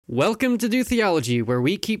Welcome to Do Theology, where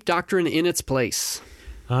we keep doctrine in its place.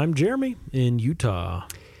 I'm Jeremy in Utah.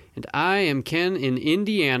 And I am Ken in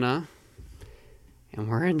Indiana. And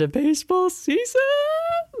we're into baseball season.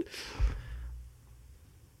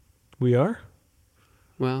 We are?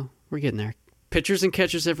 Well, we're getting there. Pitchers and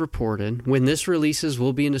catchers have reported. When this releases,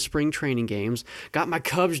 we'll be into spring training games. Got my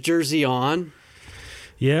Cubs jersey on.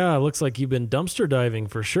 Yeah, it looks like you've been dumpster diving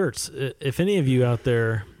for shirts. If any of you out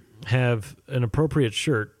there have an appropriate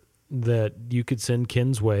shirt that you could send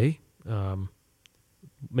Ken's way,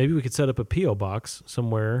 maybe we could set up a P.O. box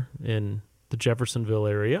somewhere in the Jeffersonville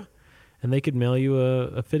area, and they could mail you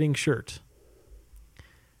a fitting shirt.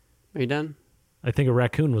 Are you done? I think a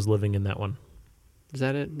raccoon was living in that one. Is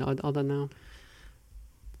that it? All done now?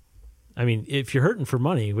 I mean, if you're hurting for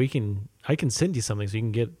money, I can send you something so you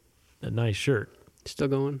can get a nice shirt. Still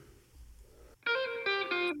going?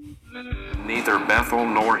 Neither Bethel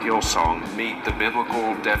nor Hillsong meet the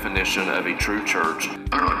biblical definition of a true church.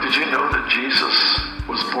 Did you know that Jesus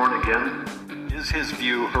was born again? Is his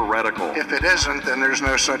view heretical? If it isn't, then there's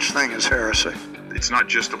no such thing as heresy. It's not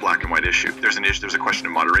just a black and white issue. There's a question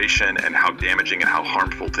of moderation and how damaging and how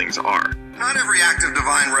harmful things are. Not every act of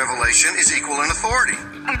divine revelation is equal in authority.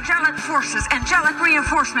 Angelic forces, angelic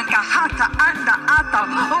reinforcement. I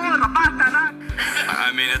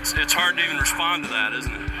mean, it's hard to even respond to that,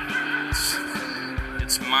 isn't it?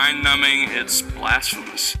 It's mind-numbing, it's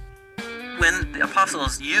blasphemous. When the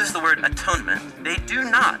apostles use the word atonement, they do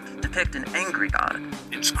not depict an angry God.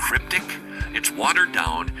 It's cryptic, it's watered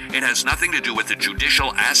down, it has nothing to do with the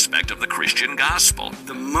judicial aspect of the Christian gospel.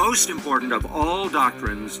 The most important of all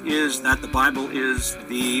doctrines is that the Bible is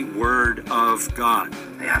the Word of God.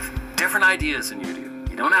 They have different ideas than you do.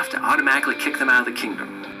 You don't have to automatically kick them out of the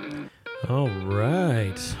kingdom. All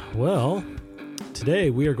right. Well, today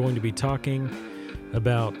we are going to be talking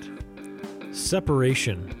about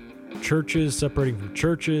separation. Churches separating from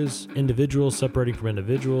churches, individuals separating from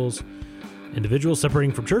individuals, individuals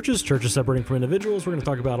separating from churches, churches separating from individuals. We're going to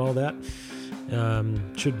talk about all that.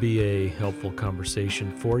 Should be a helpful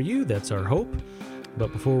conversation for you. That's our hope.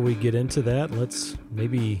 But before we get into that, let's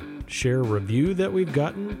maybe share a review that we've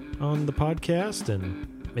gotten on the podcast and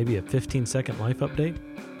maybe a 15-second life update.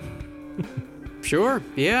 Sure.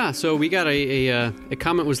 Yeah. So we got a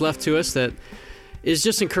comment was left to us that is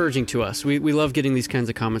just encouraging to us. We love getting these kinds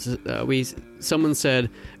of comments. Someone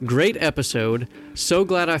said, "Great episode. So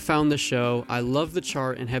glad I found the show. I love the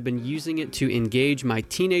chart and have been using it to engage my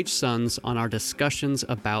teenage sons on our discussions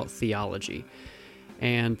about theology."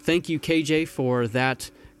 And thank you, KJ, for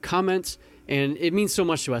that comment. And it means so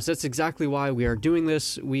much to us. That's exactly why we are doing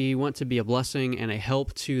this. We want to be a blessing and a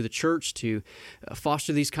help to the church to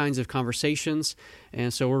foster these kinds of conversations.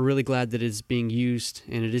 And so we're really glad that it's being used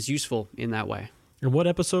and it is useful in that way. And what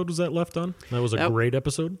episode was that left on? That was a great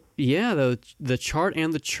episode? Yeah, the chart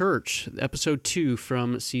and the church, episode 2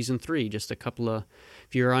 from season 3. Just a couple of,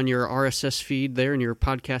 if you're on your RSS feed there in your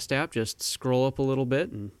podcast app, just scroll up a little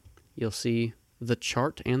bit and you'll see the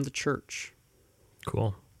chart and the church.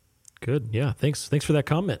 Cool. Good. Yeah. Thanks for that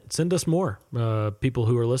comment. Send us more people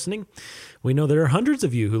who are listening. We know there are hundreds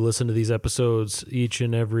of you who listen to these episodes each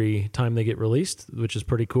and every time they get released, which is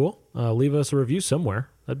pretty cool. Leave us a review somewhere.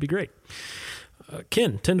 That'd be great.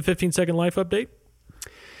 Ken, 10 to 15 second life update.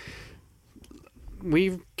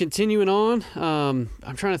 We're continuing on.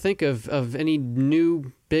 I'm trying to think of any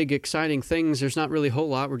new, big, exciting things. There's not really a whole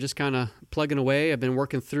lot. We're just kind of plugging away. I've been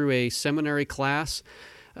working through a seminary class.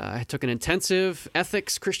 I took an intensive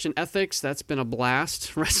Christian ethics. That's been a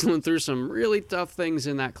blast, wrestling through some really tough things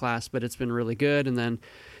in that class, but it's been really good. And then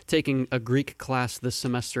taking a Greek class this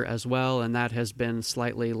semester as well, and that has been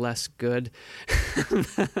slightly less good.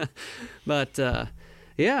 But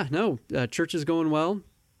church is going well.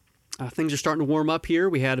 Things are starting to warm up here.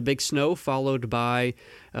 We had a big snow followed by,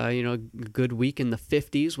 a good week in the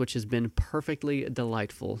 50s, which has been perfectly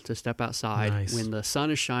delightful to step outside when the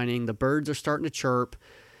sun is shining. The birds are starting to chirp.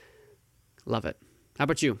 Love it. How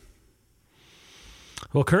about you?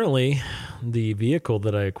 Well, currently, the vehicle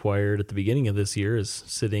that I acquired at the beginning of this year is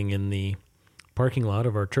sitting in the parking lot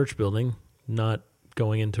of our church building, not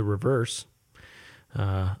going into reverse.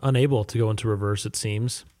 Unable to go into reverse, it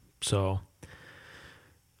seems. So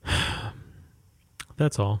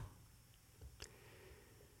that's all.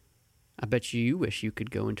 I bet you wish you could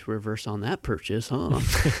go into reverse on that purchase, huh?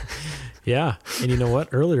 Yeah. And you know what?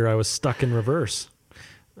 Earlier I was stuck in reverse.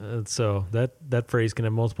 So that phrase can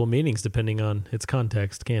have multiple meanings depending on its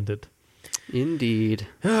context, can't it? Indeed.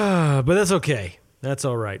 But that's okay. That's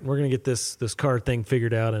all right. We're going to get this car thing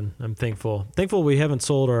figured out, and I'm thankful. Thankful we haven't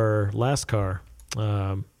sold our last car,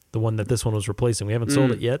 the one that this one was replacing. We haven't sold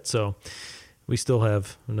it yet, so we still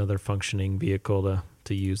have another functioning vehicle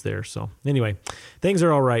to use there. So anyway, things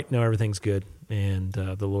are all right now. Everything's good, and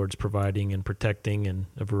the Lord's providing and protecting in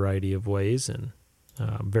a variety of ways, and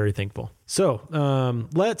I'm very thankful. So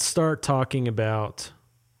let's start talking about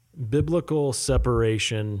biblical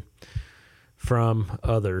separation from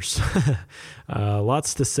others.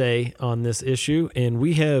 Lots to say on this issue, and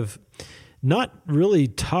we have not really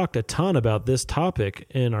talked a ton about this topic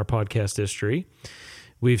in our podcast history.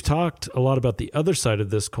 We've talked a lot about the other side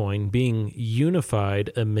of this coin, being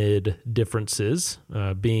unified amid differences,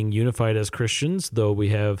 being unified as Christians, though we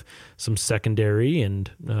have some secondary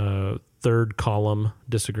and third column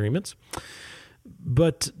disagreements.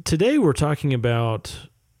 But today we're talking about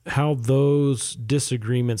how those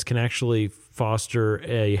disagreements can actually foster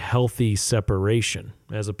a healthy separation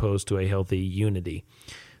as opposed to a healthy unity.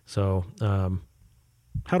 So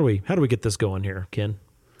how do we get this going here, Ken?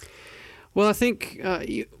 Well, I think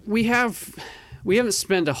we haven't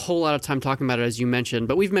spent a whole lot of time talking about it, as you mentioned,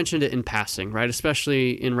 but we've mentioned it in passing, right?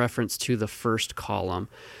 Especially in reference to the first column.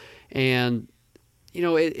 And,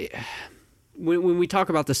 when we talk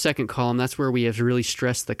about the second column, that's where we have really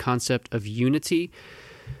stressed the concept of unity.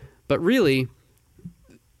 But really,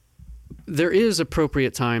 there is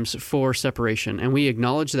appropriate times for separation, and we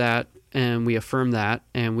acknowledge that, and we affirm that,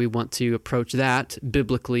 and we want to approach that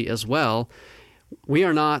biblically as well. We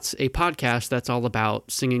are not a podcast that's all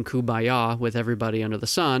about singing Kumbaya with everybody under the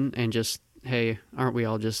sun and just, hey, aren't we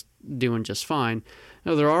all just doing just fine?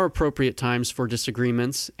 No, there are appropriate times for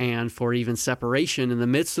disagreements and for even separation in the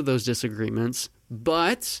midst of those disagreements,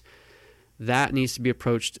 but that needs to be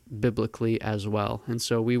approached biblically as well. And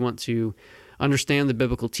so we want to understand the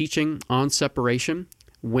biblical teaching on separation,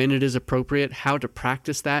 when it is appropriate, how to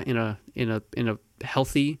practice that in a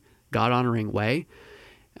healthy, God-honoring way.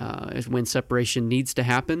 When separation needs to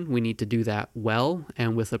happen, we need to do that well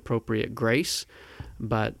and with appropriate grace,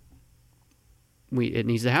 but it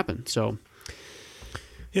needs to happen. So,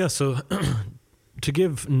 yeah. So, to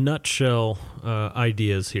give nutshell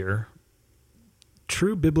ideas here,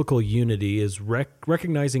 true biblical unity is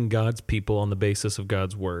recognizing God's people on the basis of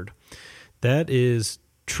God's word. That is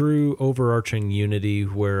true overarching unity,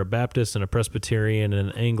 where a Baptist and a Presbyterian and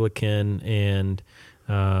an Anglican and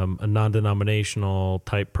a non-denominational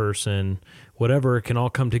type person, whatever, can all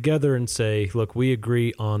come together and say, look, we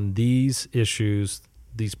agree on these issues,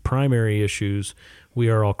 these primary issues. We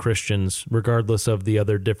are all Christians, regardless of the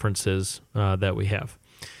other differences that we have.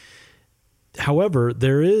 However,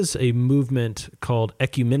 there is a movement called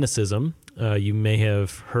ecumenicism. You may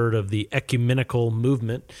have heard of the ecumenical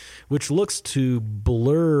movement, which looks to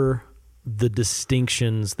blur the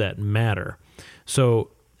distinctions that matter.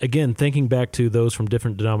 So, again, thinking back to those from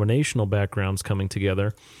different denominational backgrounds coming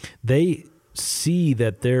together, they see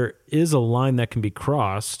that there is a line that can be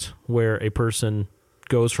crossed where a person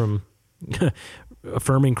goes from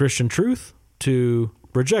affirming Christian truth to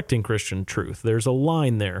rejecting Christian truth. There's a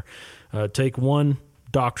line there. Take one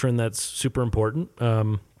doctrine that's super important,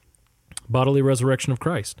 bodily resurrection of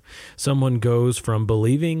Christ. Someone goes from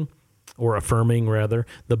believing, or affirming rather,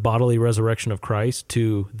 the bodily resurrection of Christ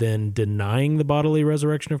to then denying the bodily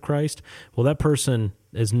resurrection of Christ. Well, that person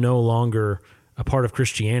is no longer a part of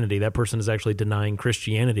Christianity. That person is actually denying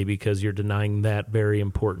Christianity because you're denying that very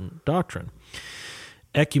important doctrine.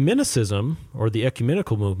 Ecumenicism, or the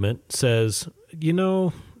ecumenical movement, says,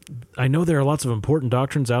 I know there are lots of important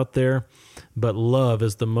doctrines out there, but love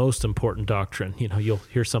is the most important doctrine. You'll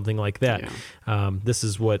hear something like that. Yeah. This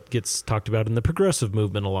is what gets talked about in the progressive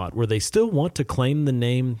movement a lot, where they still want to claim the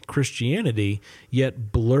name Christianity,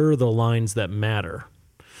 yet blur the lines that matter.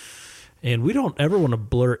 And we don't ever want to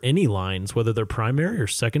blur any lines, whether they're primary or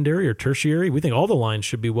secondary or tertiary. We think all the lines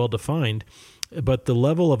should be well defined, but the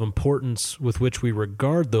level of importance with which we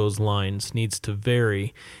regard those lines needs to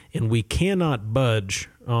vary, and we cannot budge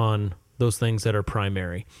on those things that are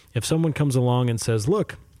primary. If someone comes along and says,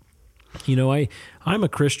 look, I'm a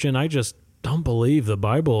Christian, I just don't believe the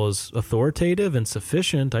Bible is authoritative and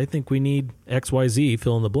sufficient. I think we need XYZ,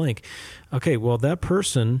 fill in the blank. Okay, well, that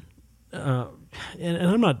person, and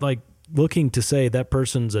I'm not looking to say that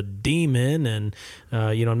person's a demon, and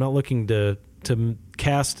I'm not looking to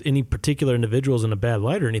cast any particular individuals in a bad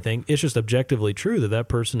light or anything. It's just objectively true that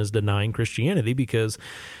person is denying Christianity, because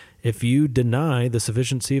if you deny the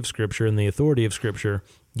sufficiency of Scripture and the authority of Scripture,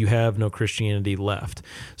 you have no Christianity left.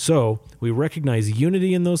 So we recognize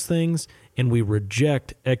unity in those things, and we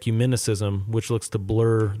reject ecumenicism, which looks to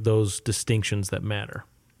blur those distinctions that matter.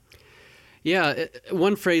 Yeah,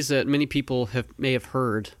 one phrase that many people may have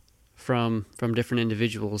heard from different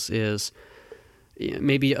individuals is,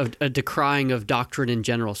 maybe a decrying of doctrine in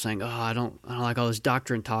general, saying, "Oh, I don't like all this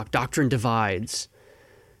doctrine talk. Doctrine divides."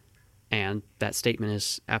 And that statement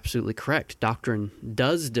is absolutely correct. Doctrine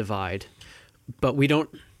does divide, but we don't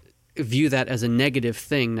view that as a negative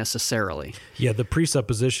thing necessarily. Yeah, the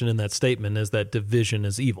presupposition in that statement is that division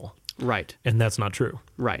is evil. Right. And that's not true.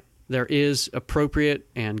 Right. There is appropriate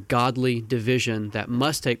and godly division that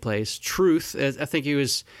must take place. Truth, I think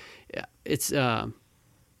was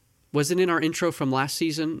it in our intro from last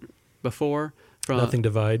season before? Nothing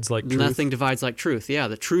divides like truth. Nothing divides like truth. Yeah,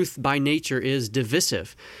 the truth by nature is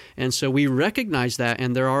divisive. And so we recognize that,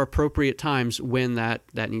 and there are appropriate times when that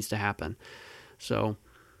needs to happen. So,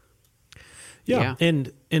 yeah.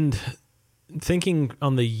 And thinking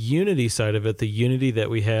on the unity side of it, the unity that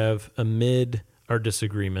we have amid our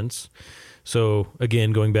disagreements. So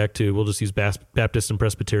again, going back to, we'll just use Baptists and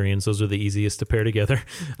Presbyterians. Those are the easiest to pair together.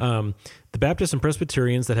 The Baptists and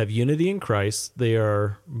Presbyterians that have unity in Christ, they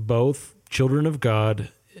are both children of God.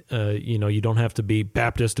 You don't have to be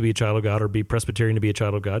Baptist to be a child of God or be Presbyterian to be a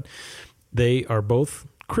child of God. They are both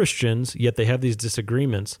Christians, yet they have these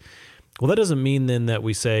disagreements. Well, that doesn't mean then that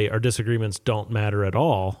we say our disagreements don't matter at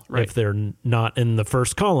all if they're not in the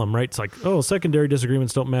first column, right? It's like, secondary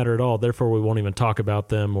disagreements don't matter at all, therefore we won't even talk about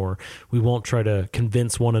them, or we won't try to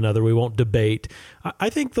convince one another, we won't debate. I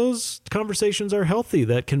think those conversations are healthy,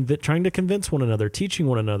 that trying to convince one another, teaching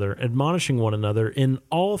one another, admonishing one another in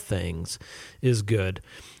all things is good.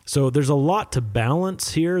 So there's a lot to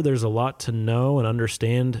balance here, there's a lot to know and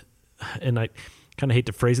understand, and I kind of hate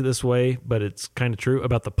to phrase it this way, but it's kind of true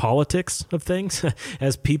about the politics of things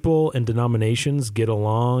as people and denominations get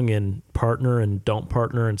along and partner and don't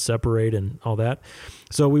partner and separate and all that.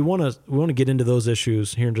 So we want to get into those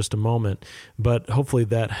issues here in just a moment, but hopefully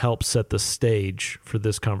that helps set the stage for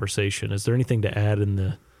this conversation. Is there anything to add in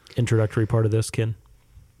the introductory part of this, Ken?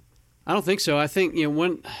 I don't think so. I think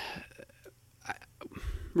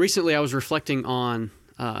recently I was reflecting on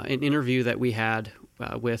an interview that we had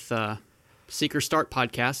with Seeker Start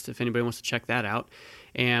podcast, if anybody wants to check that out.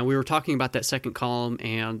 And we were talking about that second column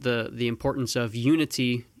and the importance of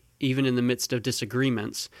unity even in the midst of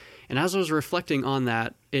disagreements. And as I was reflecting on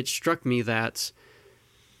that, it struck me that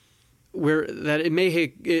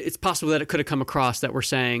it's possible that it could have come across that we're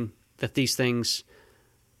saying that these things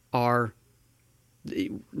are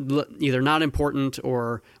either not important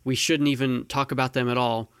or we shouldn't even talk about them at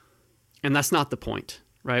all. And that's not the point.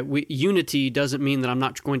 Right, unity doesn't mean that I'm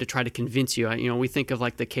not going to try to convince you. We think of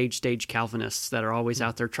like the cage stage Calvinists that are always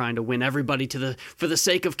out there trying to win everybody for the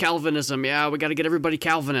sake of Calvinism. Yeah, we got to get everybody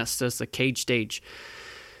Calvinist. That's the cage stage.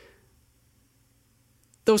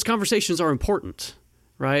 Those conversations are important,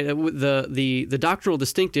 right? The doctrinal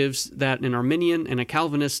distinctives that an Arminian and a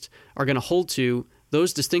Calvinist are going to hold to,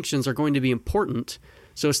 those distinctions are going to be important.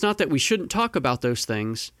 So it's not that we shouldn't talk about those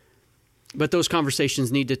things, but those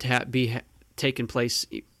conversations need to be taken place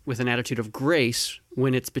with an attitude of grace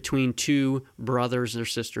when it's between two brothers or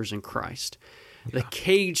sisters in Christ. Yeah. The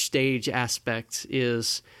cage stage aspect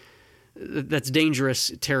that's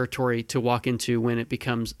dangerous territory to walk into when it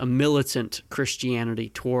becomes a militant Christianity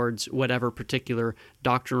towards whatever particular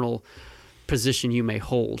doctrinal position you may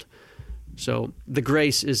hold. So the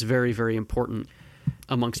grace is very, very important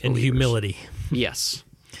amongst believers. And humility. Yes.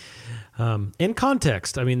 In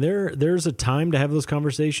context, I mean, there's a time to have those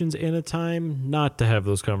conversations and a time not to have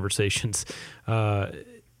those conversations.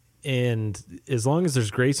 And as long as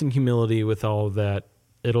there's grace and humility with all of that,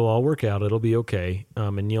 it'll all work out. It'll be okay.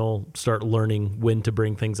 And you'll start learning when to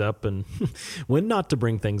bring things up and when not to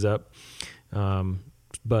bring things up.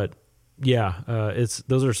 But yeah,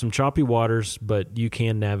 those are some choppy waters, but you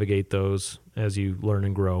can navigate those as you learn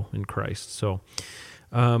and grow in Christ. So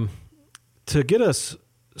to get us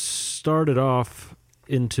started off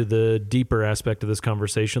into the deeper aspect of this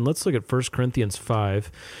conversation, let's look at 1 Corinthians 5.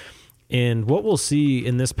 And what we'll see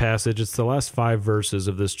in this passage, it's the last 5 verses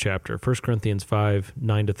of this chapter, 1 Corinthians 5,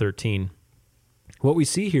 9 to 13. What we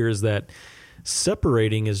see here is that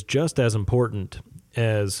separating is just as important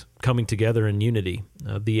as coming together in unity.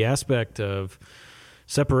 The aspect of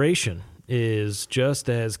separation is just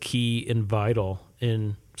as key and vital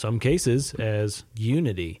in some cases as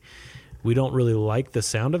unity. We don't really like the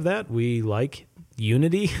sound of that. We like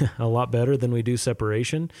unity a lot better than we do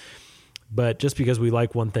separation. But just because we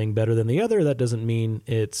like one thing better than the other, that doesn't mean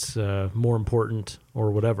it's more important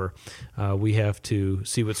or whatever. We have to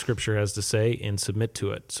see what Scripture has to say and submit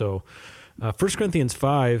to it. So 1 Corinthians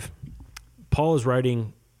 5, Paul is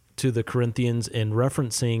writing to the Corinthians and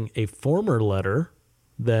referencing a former letter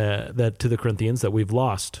that to the Corinthians that we've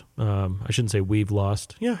lost. I shouldn't say we've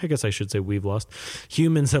lost. Yeah, I guess I should say we've lost.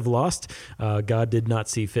 Humans have lost. God did not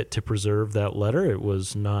see fit to preserve that letter. It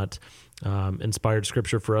was not inspired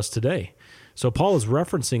scripture for us today. So Paul is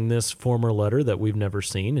referencing this former letter that we've never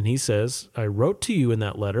seen, and he says, I wrote to you in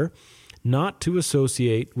that letter not to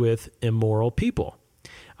associate with immoral people.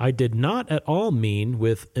 I did not at all mean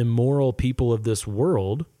with immoral people of this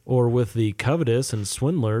world, or with the covetous and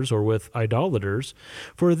swindlers, or with idolaters,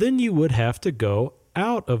 for then you would have to go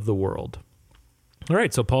out of the world. All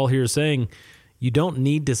right, so Paul here is saying you don't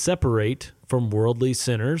need to separate from worldly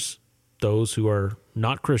sinners, those who are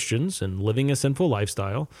not Christians and living a sinful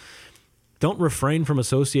lifestyle. Don't refrain from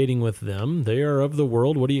associating with them. They are of the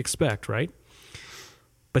world. What do you expect, right?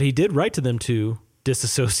 But he did write to them to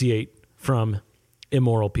disassociate from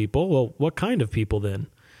immoral people. Well, what kind of people then?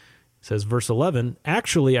 It says, verse 11,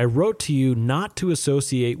 actually, I wrote to you not to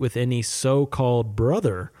associate with any so-called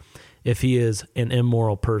brother if he is an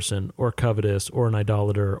immoral person or covetous or an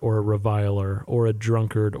idolater or a reviler or a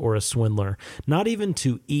drunkard or a swindler, not even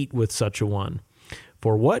to eat with such a one.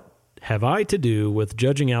 For what have I to do with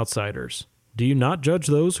judging outsiders? Do you not judge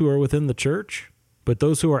those who are within the church? But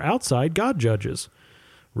those who are outside, God judges.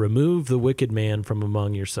 Remove the wicked man from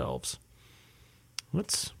among yourselves.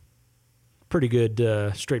 That's pretty good,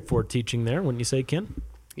 straightforward teaching there, wouldn't you say, Ken?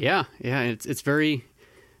 Yeah. It's very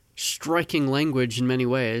striking language in many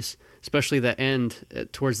ways, especially the end,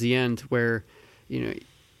 towards the end, where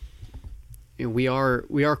we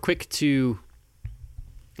are quick to.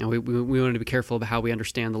 We want to be careful about how we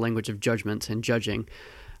understand the language of judgment and judging.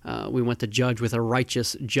 We want to judge with a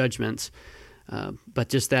righteous judgment. But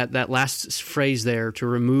just that last phrase there, to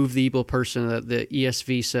remove the evil person, the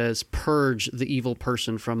ESV says, purge the evil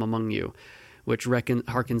person from among you, which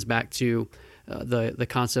harkens back to the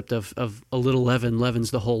concept of a little leaven leavens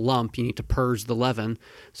the whole lump. You need to purge the leaven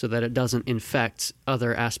so that it doesn't infect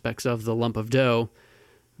other aspects of the lump of dough.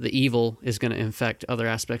 The evil is going to infect other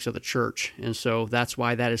aspects of the church. And so that's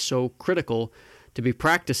why that is so critical to be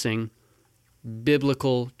practicing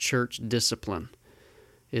biblical church discipline,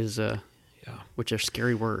 which are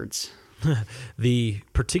scary words. The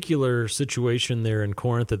particular situation there in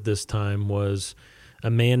Corinth at this time was a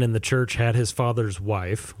man in the church had his father's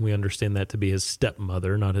wife. We understand that to be his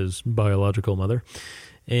stepmother, not his biological mother.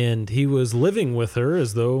 And he was living with her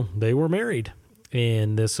as though they were married.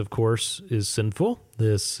 And this, of course, is sinful.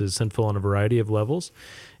 This is sinful on a variety of levels.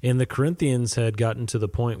 And the Corinthians had gotten to the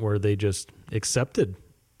point where they just accepted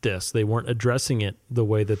this. They weren't addressing it the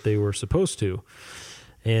way that they were supposed to.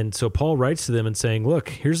 And so Paul writes to them and saying, look,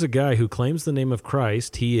 here's a guy who claims the name of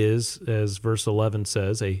Christ. He is, as verse 11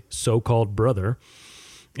 says, a so-called brother,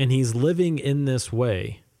 and he's living in this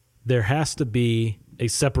way. There has to be a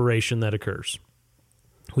separation that occurs.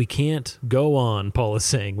 We can't go on, Paul is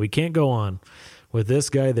saying, we can't go on with this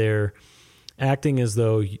guy there acting as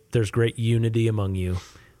though there's great unity among you.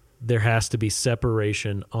 There has to be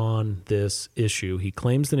separation on this issue. He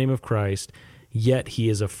claims the name of Christ, yet he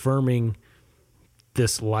is affirming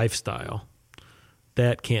this lifestyle.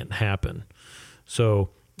 That can't happen.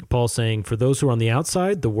 So Paul's saying, for those who are on the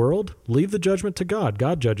outside, the world, leave the judgment to God.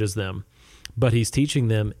 God judges them. But he's teaching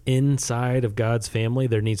them inside of God's family,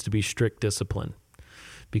 there needs to be strict discipline.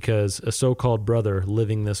 Because a so-called brother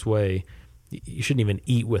living this way, you shouldn't even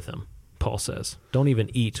eat with him, Paul says. Don't even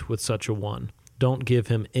eat with such a one. Don't give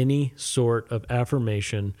him any sort of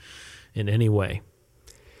affirmation in any way.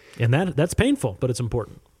 And that's painful, but it's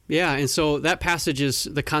important. Yeah, and so that passage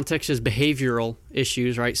the context is behavioral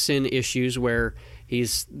issues, right? Sin issues where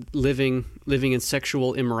he's living in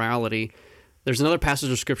sexual immorality. There's another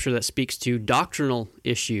passage of Scripture that speaks to doctrinal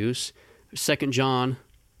issues. 2 John,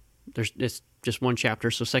 it's just one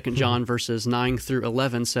chapter, so 2 John verses 9 through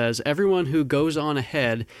 11 says, everyone who goes on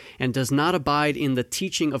ahead and does not abide in the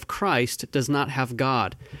teaching of Christ does not have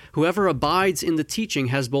God. Whoever abides in the teaching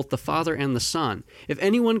has both the Father and the Son. If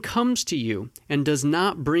anyone comes to you and does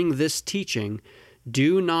not bring this teaching,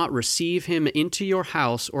 do not receive him into your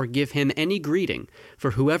house or give him any greeting,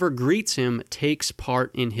 for whoever greets him takes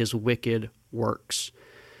part in his wicked works.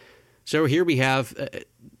 So here we have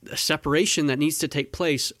a separation that needs to take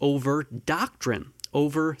place over doctrine,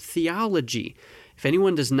 over theology. If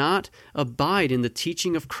anyone does not abide in the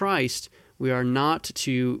teaching of Christ, we are not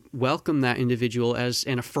to welcome that individual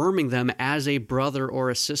and affirming them as a brother or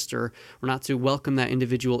a sister. We're not to welcome that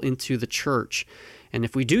individual into the church. And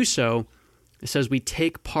if we do so, it says we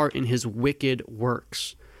take part in his wicked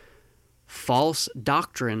works. False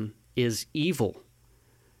doctrine is evil.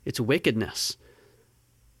 It's wickedness.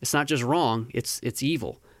 It's not just wrong, it's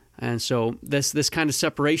evil. And so this kind of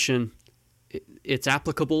separation it's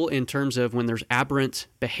applicable in terms of when there's aberrant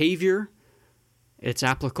behavior. It's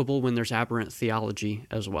applicable when there's aberrant theology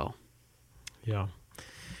as well. Yeah.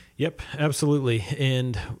 Yep, absolutely.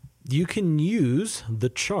 And you can use the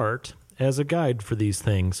chart as a guide for these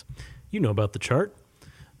things. You know about the chart.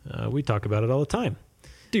 We talk about it all the time.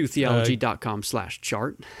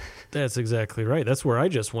 dotheology.com/chart. That's exactly right. That's where I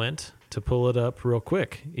just went to pull it up real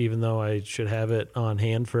quick, even though I should have it on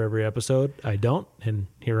hand for every episode. I don't, and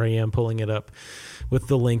here I am pulling it up with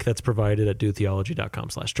the link that's provided at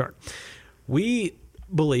dotheology.com/chart. We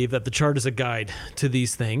believe that the chart is a guide to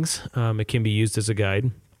these things. It can be used as a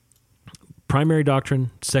guide. Primary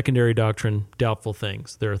doctrine, secondary doctrine, doubtful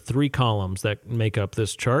things. There are 3 columns that make up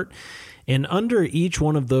this chart, and under each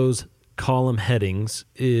one of those column headings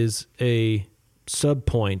is a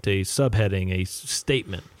subpoint, a subheading, a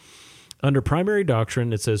statement. Under primary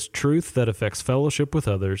doctrine, it says truth that affects fellowship with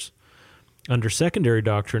others. Under secondary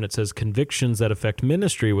doctrine, it says convictions that affect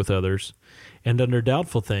ministry with others. And under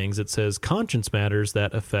doubtful things, it says conscience matters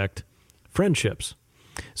that affect friendships.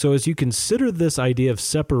 So as you consider this idea of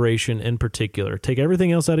separation in particular, take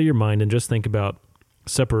everything else out of your mind and just think about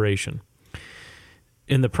separation.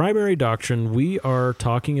 In the primary doctrine, we are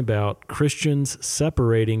talking about Christians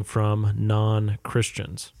separating from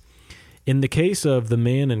non-Christians. In the case of the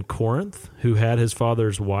man in Corinth who had his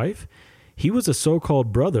father's wife, he was a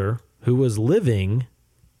so-called brother who was living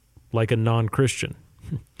like a non-Christian.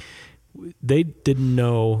 They didn't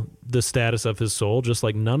know the status of his soul, just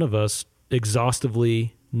like none of us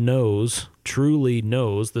exhaustively truly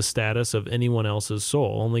knows the status of anyone else's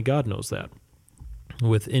soul. Only God knows that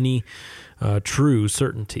with any true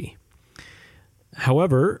certainty.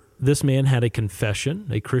 However, this man had a confession,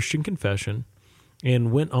 a Christian confession,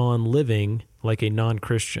 and went on living like a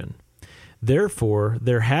non-Christian. Therefore,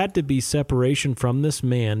 there had to be separation from this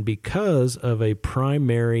man because of a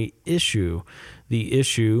primary issue, the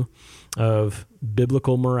issue of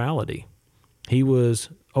biblical morality. He was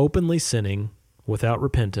openly sinning without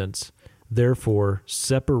repentance. Therefore,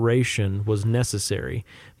 separation was necessary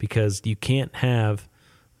because you can't have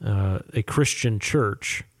a Christian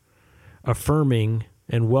church affirming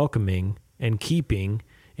and welcoming and keeping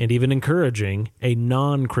and even encouraging a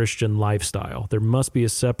non-Christian lifestyle. There must be a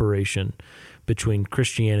separation between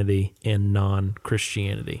Christianity and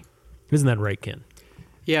non-Christianity. Isn't that right, Ken?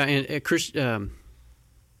 Yeah, and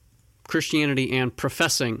Christianity and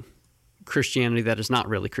professing Christianity that is not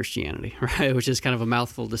really Christianity, right? Which is kind of a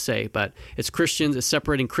mouthful to say, but it's Christians, it's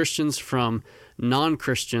separating Christians from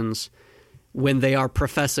non-Christians when they are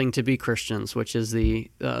professing to be Christians, which is the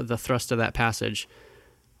thrust of that passage.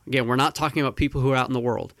 Again, we're not talking about people who are out in the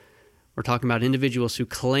world. We're talking about individuals who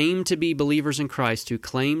claim to be believers in Christ, who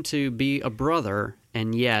claim to be a brother,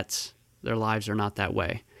 and yet their lives are not that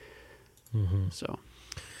way. Mm-hmm. So,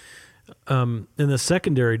 in the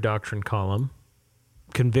secondary doctrine column,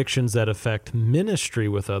 convictions that affect ministry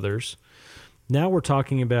with others, now we're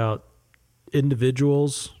talking about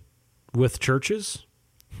individuals with churches,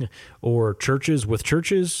 or churches with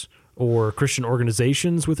churches, or Christian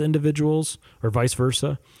organizations with individuals, or vice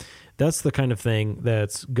versa. That's the kind of thing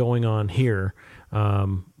that's going on here,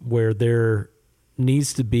 where there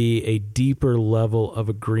needs to be a deeper level of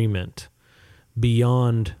agreement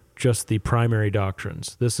beyond just the primary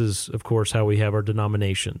doctrines. This is, of course, how we have our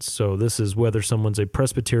denominations. So this is whether someone's a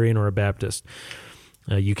Presbyterian or a Baptist.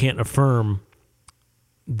 You can't affirm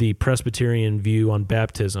the Presbyterian view on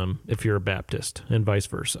baptism if you're a Baptist, and vice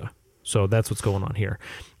versa. So that's what's going on here.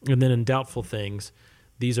 And then in doubtful things,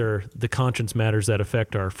 these are the conscience matters that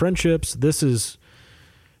affect our friendships. This is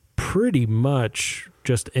pretty much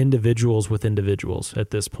just individuals with individuals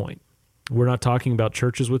at this point. We're not talking about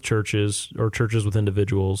churches with churches or churches with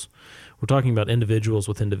individuals. We're talking about individuals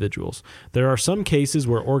with individuals. There are some cases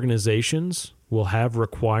where organizations will have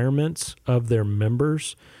requirements of their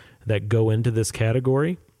members that go into this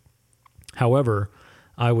category. However,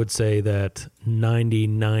 I would say that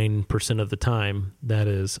 99% of the time, that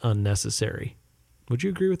is unnecessary. Would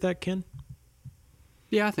you agree with that, Ken?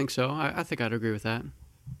 Yeah, I think so. I think I'd agree with that.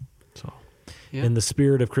 So, yeah. In the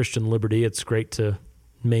spirit of Christian liberty, it's great to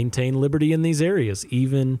maintain liberty in these areas,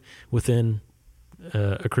 even within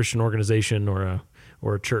a Christian organization or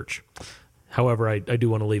a church. However, I do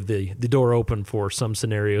want to leave the door open for some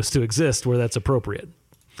scenarios to exist where that's appropriate.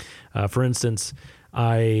 For instance,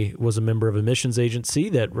 I was a member of a missions agency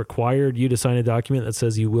that required you to sign a document that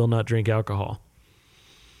says you will not drink alcohol.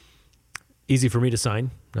 Easy for me to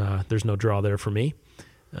sign. There's no draw there for me.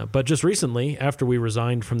 But just recently, after we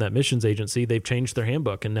resigned from that missions agency, they've changed their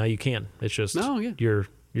handbook, and now you can. It's just you're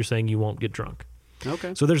saying you won't get drunk.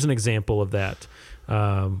 Okay. So there's an example of that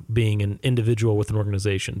being an individual with an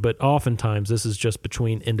organization. But oftentimes this is just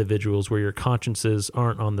between individuals where your consciences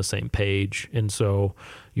aren't on the same page, and so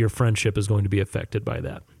your friendship is going to be affected by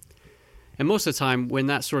that. And most of the time, when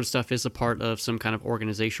that sort of stuff is a part of some kind of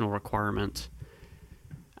organizational requirement,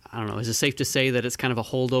 I don't know, is it safe to say that it's kind of a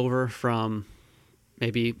holdover from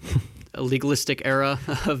maybe a legalistic era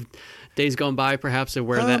of days gone by, perhaps,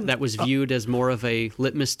 where that was viewed as more of a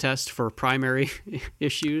litmus test for primary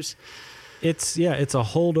issues? It's a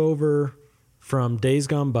holdover from days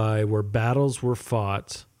gone by where battles were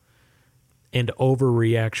fought and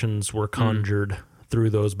overreactions were conjured through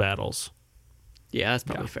those battles. Yeah, that's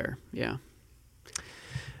probably fair. Yeah.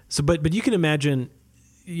 So, but you can imagine,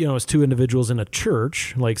 as two individuals in a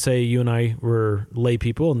church, like say you and I were lay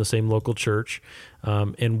people in the same local church,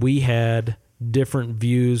 and we had different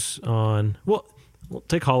views on, well,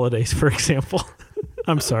 take holidays, for example.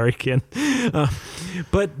 I'm sorry, Ken.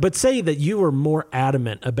 But say that you were more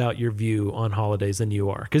adamant about your view on holidays than you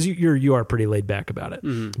are, because you are pretty laid back about it.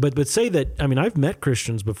 Mm-hmm. But say that, I've met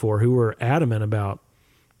Christians before who were adamant about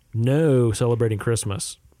no celebrating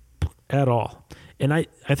Christmas at all. And I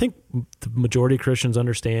think the majority of Christians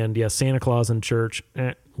understand, Santa Claus in church,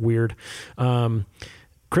 weird.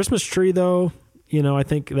 Christmas tree, though, I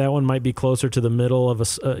think that one might be closer to the middle of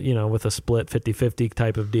with a split 50-50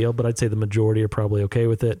 type of deal, but I'd say the majority are probably okay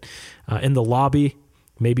with it. In the lobby,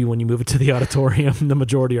 maybe when you move it to the auditorium, the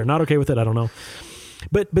majority are not okay with it. I don't know.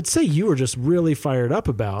 But say you were just really fired up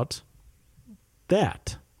about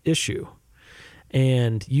that issue,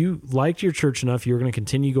 and you liked your church enough, you were going to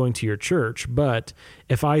continue going to your church. But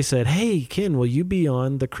if I said, hey, Ken, will you be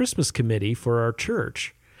on the Christmas committee for our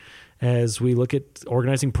church as we look at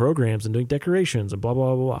organizing programs and doing decorations and blah,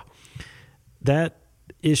 blah, blah, blah. That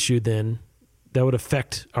issue then, that would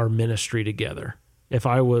affect our ministry together. If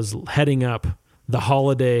I was heading up the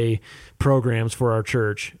holiday programs for our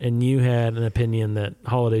church and you had an opinion that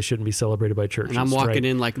holidays shouldn't be celebrated by churches. And I'm walking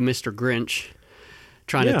in like Mr. Grinch,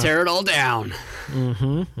 trying to tear it all down.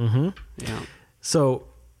 Yeah. So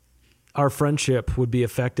our friendship would be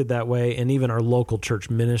affected that way, and even our local church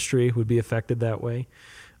ministry would be affected that way.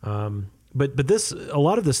 But a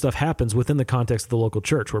lot of this stuff happens within the context of the local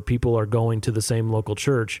church, where people are going to the same local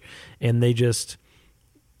church and they just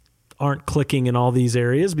aren't clicking in all these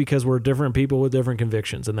areas because we're different people with different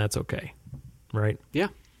convictions, and that's okay, right? Yeah.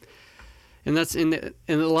 And and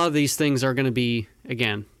a lot of these things are going to be,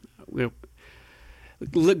 again,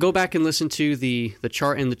 go back and listen to the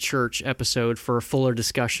Chart in the Church episode for a fuller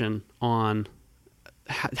discussion on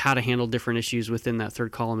how to handle different issues within that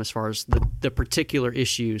third column as far as the particular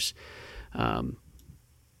issues.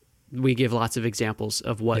 We give lots of examples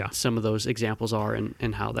of what some of those examples are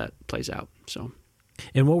and how that plays out. So,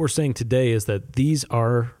 and what we're saying today is that these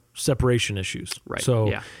are separation issues. Right.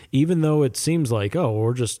 So even though it seems like,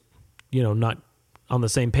 we're just, not on the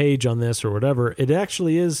same page on this or whatever, it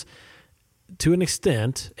actually is, to an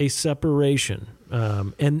extent, a separation.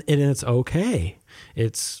 And it's okay.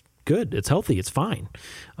 It's good. It's healthy. It's fine.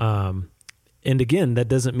 And again, that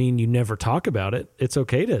doesn't mean you never talk about it. It's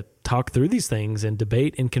okay to talk through these things and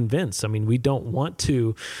debate and convince. We don't want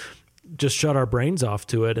to just shut our brains off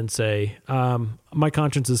to it and say, my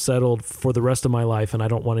conscience is settled for the rest of my life and I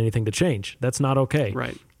don't want anything to change. That's not okay.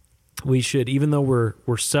 Right. We should, even though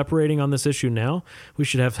we're separating on this issue now, we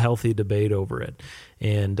should have healthy debate over it.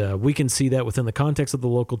 And we can see that within the context of the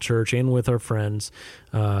local church and with our friends.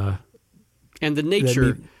 And the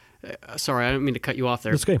nature... Sorry, I don't mean to cut you off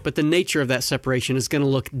there. That's okay. But the nature of that separation is going to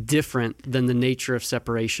look different than the nature of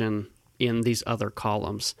separation in these other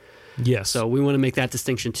columns. Yes. So we want to make that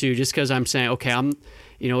distinction too. Just because I'm saying, okay,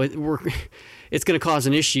 it's going to cause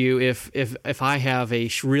an issue if I have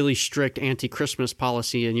a really strict anti-Christmas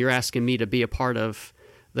policy and you're asking me to be a part of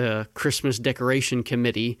the Christmas decoration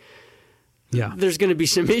committee. Yeah. There's going to be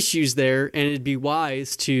some issues there, and it'd be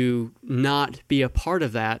wise to not be a part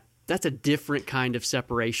of that. That's a different kind of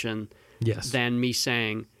separation than me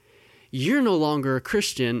saying, you're no longer a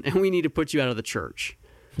Christian and we need to put you out of the church.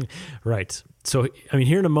 Right. So,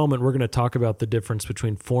 here in a moment, we're going to talk about the difference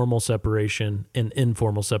between formal separation and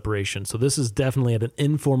informal separation. So this is definitely at an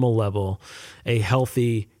informal level, a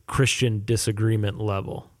healthy Christian disagreement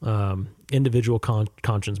level, individual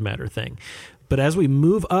conscience matter thing. But as we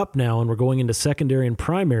move up now and we're going into secondary and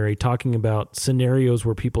primary, talking about scenarios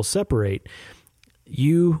where people separate,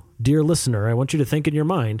 you, dear listener, I want you to think in your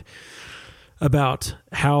mind about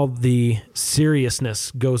how the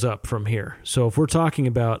seriousness goes up from here. So if we're talking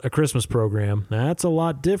about a Christmas program, that's a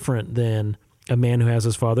lot different than a man who has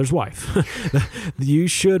his father's wife. You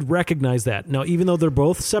should recognize that. Now, even though they're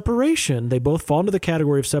both separation, they both fall into the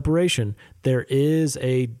category of separation, there is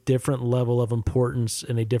a different level of importance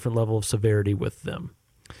and a different level of severity with them.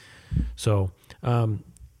 So,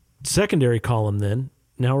 secondary column then,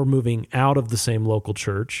 now we're moving out of the same local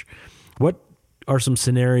church. What are some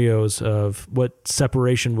scenarios of what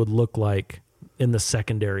separation would look like in the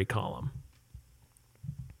secondary column?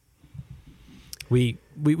 We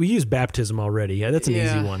use baptism already. Yeah, that's an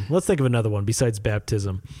easy one. Let's think of another one besides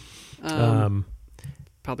baptism.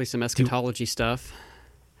 Probably some eschatology stuff.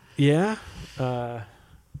 Yeah.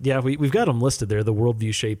 We've got them listed there, the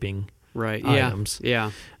worldview shaping items.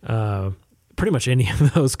 Yeah. Pretty much any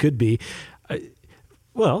of those could be.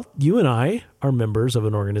 Well, you and I are members of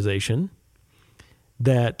an organization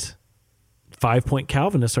that 5-point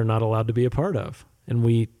Calvinists are not allowed to be a part of. And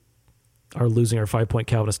we are losing our 5-point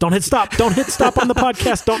Calvinists. Don't hit stop. Don't hit stop on the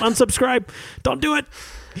podcast. Don't unsubscribe. Don't do it.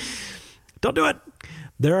 Don't do it.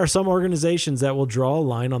 There are some organizations that will draw a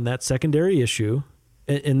line on that secondary issue.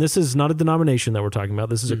 And this is not a denomination that we're talking about.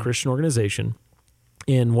 This is a Christian organization.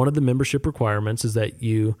 And one of the membership requirements is that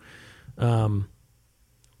you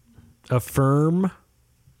affirm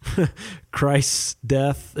Christ's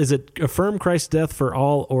death. Is it affirm Christ's death for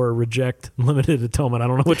all or reject limited atonement? I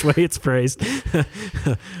don't know which way it's phrased.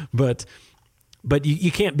 But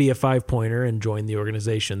you can't be a 5-pointer and join the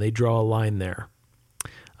organization. They draw a line there.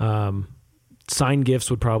 Sign gifts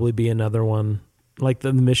would probably be another one. Like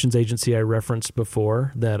the missions agency I referenced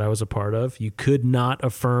before that I was a part of, you could not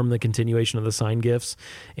affirm the continuation of the sign gifts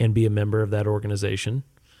and be a member of that organization.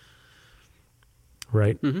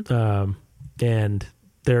 Right? Mm-hmm. And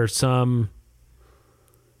there's some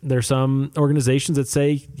organizations that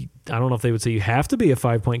say, I don't know if they would say you have to be a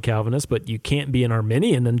 5-point Calvinist, but you can't be an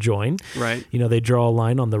Arminian and join. Right. They draw a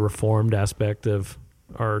line on the Reformed aspect of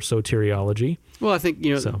our soteriology. Well, I think,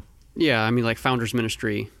 like Founders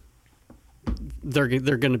Ministry, they're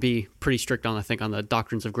going to be pretty strict on, I think, on the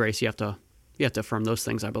doctrines of grace. You have to affirm those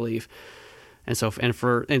things, I believe. And so, and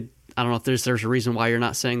I don't know if there's a reason why you're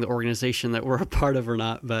not saying the organization that we're a part of or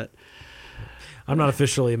not, but I'm not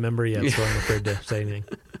officially a member yet, so I'm afraid to say anything.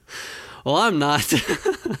 Well, I'm not.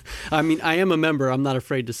 I mean, I am a member. I'm not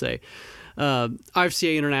afraid to say.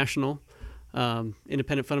 IFCA International,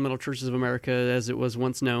 Independent Fundamental Churches of America, as it was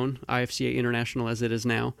once known, IFCA International as it is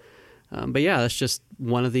now. But yeah, that's just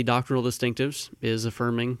one of the doctrinal distinctives is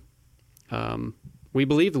affirming we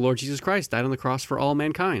believe the Lord Jesus Christ died on the cross for all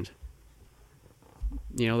mankind.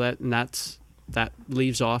 That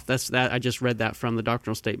leaves off. I just read that from the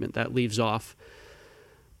doctrinal statement. That leaves off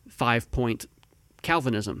 5-point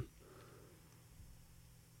Calvinism.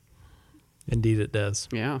 Indeed, it does.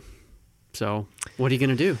 Yeah. So, what are you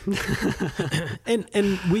going to do?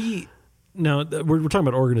 and we now we're talking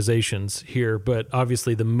about organizations here, but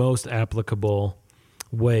obviously the most applicable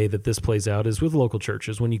way that this plays out is with local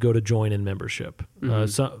churches when you go to join in membership.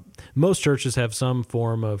 So most churches have some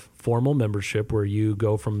form of formal membership where you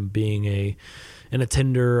go from being an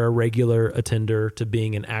attender, a regular attender, to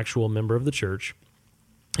being an actual member of the church.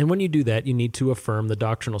 And when you do that, you need to affirm the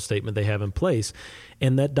doctrinal statement they have in place.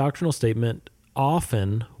 And that doctrinal statement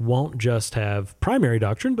often won't just have primary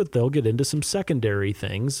doctrine, but they'll get into some secondary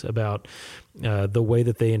things about the way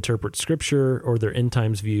that they interpret Scripture or their end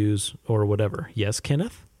times views or whatever. Yes,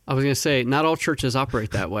 Kenneth? I was going to say, not all churches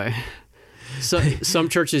operate that way. So, some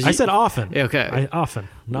churches... I said often. Okay. Often.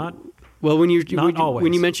 Not Well, when you always.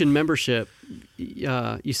 When you mentioned membership,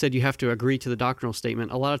 you said you have to agree to the doctrinal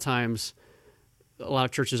statement. A lot of times, a lot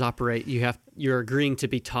of churches operate, you're agreeing to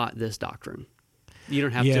be taught this doctrine. You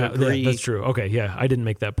don't have to agree. Yeah, that's true. Okay, yeah, I didn't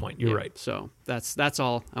make that point. You're right. So that's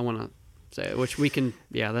all I want to say, which we can,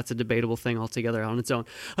 that's a debatable thing altogether on its own.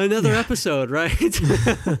 Another episode, right?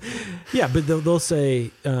 Yeah, but they'll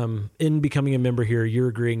say, in becoming a member here, you're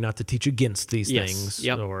agreeing not to teach against these things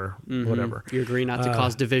or whatever. You agree not to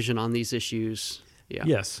cause division on these issues. Yeah.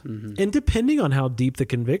 Yes. Mm-hmm. And depending on how deep the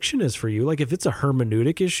conviction is for you, like if it's a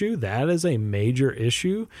hermeneutic issue, that is a major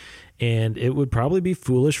issue. And it would probably be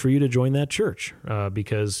foolish for you to join that church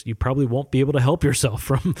because you probably won't be able to help yourself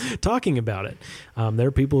from talking about it. There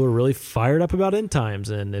are people who are really fired up about end times.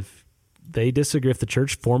 And if they disagree, if the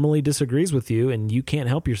church formally disagrees with you and you can't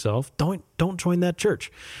help yourself, don't join that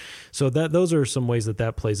church. So those are some ways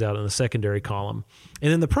that plays out in the secondary column.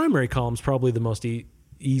 And then the primary column is probably the most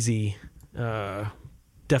easy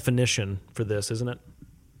definition for this, isn't it?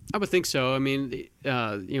 I would think so. I mean,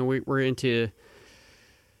 we're into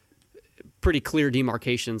pretty clear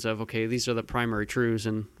demarcations of, okay, these are the primary truths,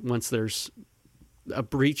 and once there's a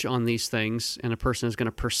breach on these things and a person is going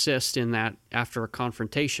to persist in that after a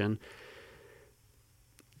confrontation,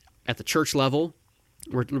 At the church level,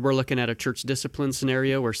 we're looking at a church discipline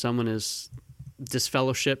scenario where someone is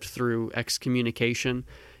disfellowshipped through excommunication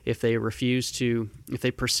if they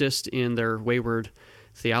persist in their wayward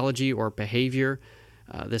theology or behavior.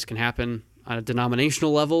 This can happen on a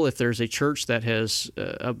denominational level if there's a church that has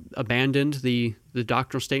abandoned the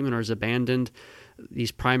doctrinal statement or has abandoned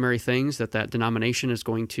these primary things that denomination is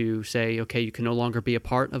going to say, okay, you can no longer be a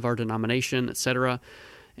part of our denomination, etc.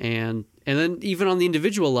 And then even on the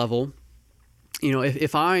individual level,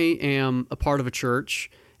 if I am a part of a church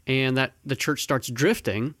and that the church starts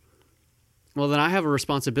drifting, well, then I have a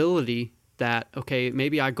responsibility that, okay,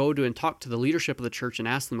 maybe I go to and talk to the leadership of the church and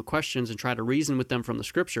ask them questions and try to reason with them from the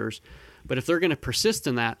scriptures. But if they're going to persist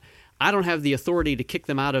in that, I don't have the authority to kick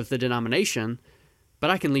them out of the denomination, but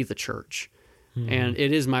I can leave the church. And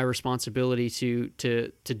it is my responsibility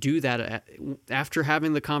to do that after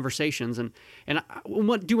having the conversations. And I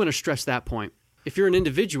do want to stress that point. If you're an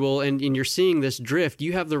individual and you're seeing this drift,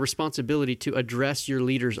 you have the responsibility to address your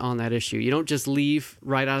leaders on that issue. You don't just leave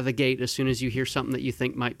right out of the gate as soon as you hear something that you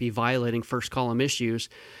think might be violating first column issues.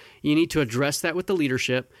 You need to address that with the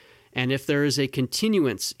leadership. And if there is a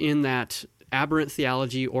continuance in that aberrant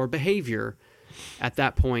theology or behavior, at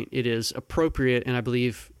that point it is appropriate, and I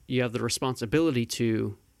believe you have the responsibility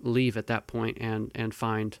to leave at that point and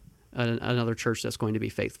find another church that's going to be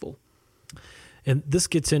faithful. And this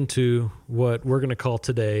gets into what we're going to call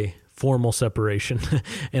today formal separation.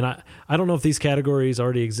 And I don't know if these categories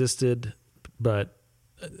already existed, but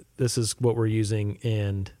this is what we're using,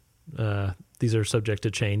 and these are subject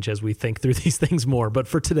to change as we think through these things more. But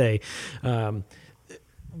for today,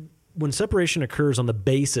 when separation occurs on the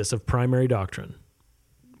basis of primary doctrine,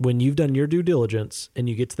 when you've done your due diligence and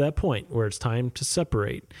you get to that point where it's time to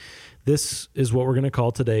separate, this is what we're going to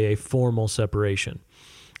call today a formal separation.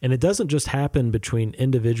 And it doesn't just happen between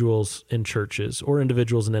individuals in churches or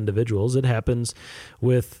individuals and individuals. It happens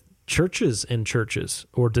with churches and churches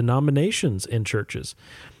or denominations in churches.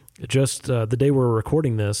 Just the day we're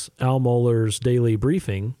recording this, Al Mohler's daily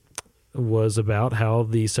briefing was about how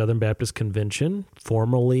the Southern Baptist Convention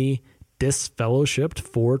formally disfellowshipped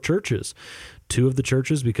 4 churches. 2 of the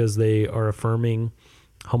churches because they are affirming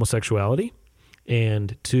homosexuality,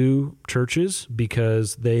 and 2 churches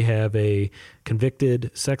because they have a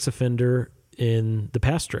convicted sex offender in the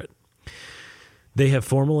pastorate. They have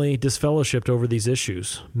formally disfellowshipped over these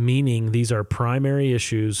issues, meaning these are primary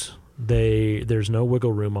issues. There's no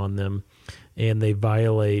wiggle room on them, and they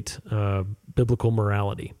violate biblical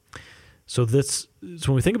morality. So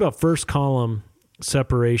when we think about first column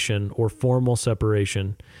separation or formal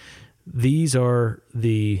separation, these are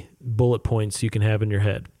the bullet points you can have in your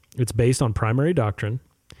head. It's based on primary doctrine.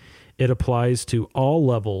 It applies to all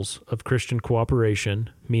levels of Christian cooperation,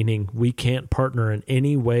 meaning we can't partner in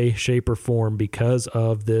any way, shape, or form because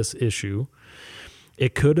of this issue.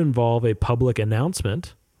 It could involve a public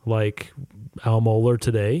announcement, like Al Mohler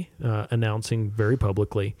today announcing very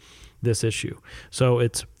publicly this issue. So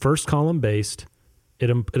it's first column based. It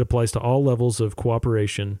applies to all levels of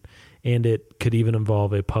cooperation, and it could even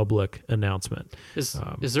involve a public announcement. Is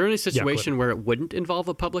there any situation where it wouldn't involve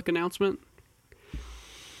a public announcement?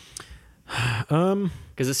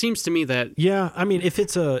 Because it seems to me that... Yeah, I mean, if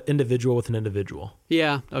it's an individual with an individual.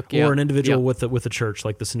 Yeah, okay. Or an individual with a church,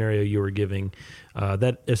 like the scenario you were giving,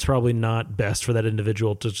 that is probably not best for that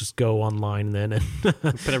individual to just go online then and put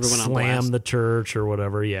everyone slam on blast. The church or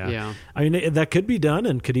whatever, yeah. I mean, that could be done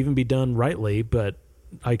and could even be done rightly, but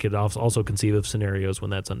I could also conceive of scenarios when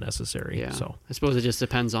that's unnecessary. Yeah. So I suppose it just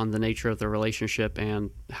depends on the nature of the relationship and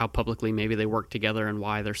how publicly maybe they work together and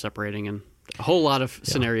why they're separating, and a whole lot of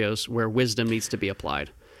scenarios where wisdom needs to be applied.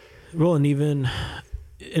 Well, and even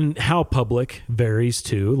in how public varies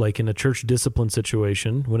too. Like in a church discipline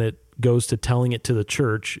situation, when it goes to telling it to the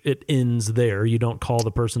church, it ends there. You don't call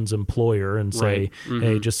the person's employer and say,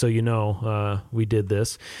 hey, just so you know, we did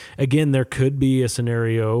this. Again, there could be a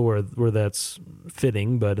scenario where that's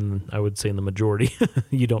fitting, but I would say in the majority,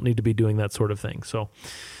 you don't need to be doing that sort of thing. So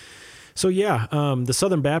yeah, the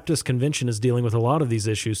Southern Baptist Convention is dealing with a lot of these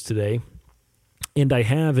issues today. And I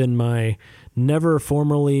have in my never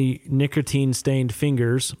formerly nicotine-stained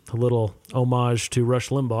fingers, a little homage to Rush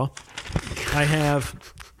Limbaugh, I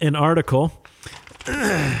have an article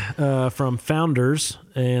from Founders,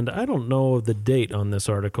 and I don't know the date on this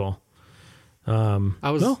article.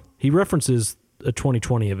 He references a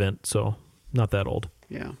 2020 event, so not that old.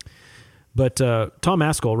 Yeah. But Tom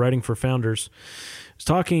Askell, writing for Founders, is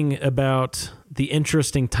talking about the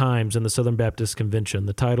interesting times in the Southern Baptist Convention.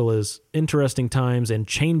 The title is Interesting Times and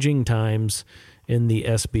Changing Times in the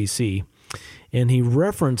SBC. and he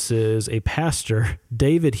references a pastor,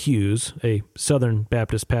 David Hughes, a Southern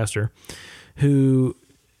Baptist pastor, who,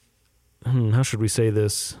 how should we say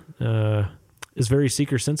this, is very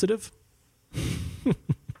seeker-sensitive?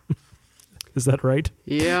 Is that right?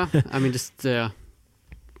 Yeah, I mean, just,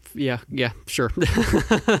 yeah, sure.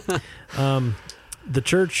 The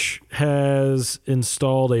church has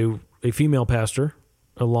installed a female pastor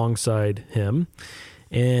alongside him,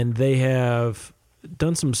 and they have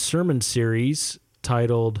done some sermon series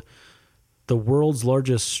titled The World's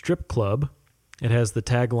Largest Strip Club. It has the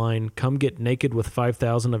tagline, "Come get naked with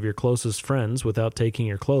 5,000 of your closest friends without taking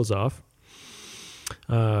your clothes off."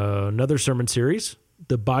 Another sermon series,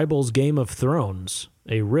 The Bible's Game of Thrones,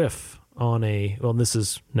 a riff on this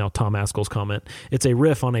is now Tom Ascol's comment. It's a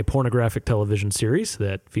riff on a pornographic television series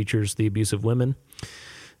that features the abuse of women.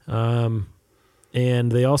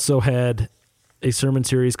 And they also had a sermon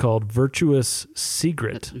series called Virtuous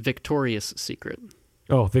Secret. Victorious Secret.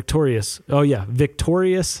 Oh, Victorious. Oh, yeah.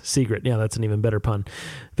 Victorious Secret. Yeah, that's an even better pun.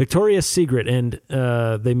 Victorious Secret. And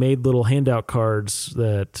they made little handout cards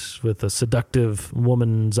that with a seductive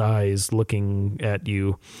woman's eyes looking at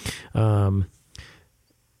you.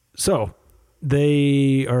 So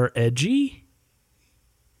they are edgy.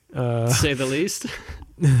 To say the least.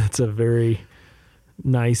 That's a very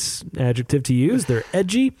nice adjective to use. They're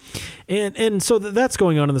edgy. And so that's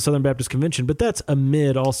going on in the Southern Baptist Convention, but that's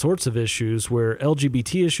amid all sorts of issues where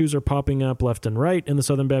LGBT issues are popping up left and right in the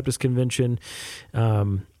Southern Baptist Convention.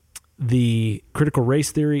 The critical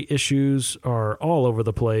race theory issues are all over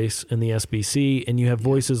the place in the SBC, and you have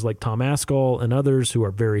voices like Tom Ascol and others who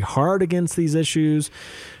are very hard against these issues.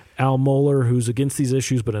 Al Mohler, who's against these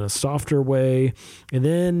issues, but in a softer way. And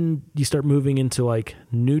then you start moving into like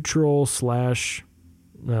neutral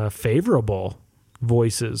 / favorable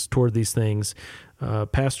voices toward these things.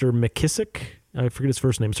 Pastor McKissick, I forget his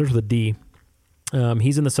first name, starts with a D.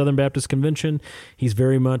 He's in the Southern Baptist Convention. He's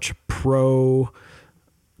very much pro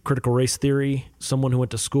critical race theory. Someone who went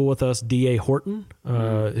to school with us, D.A. Horton,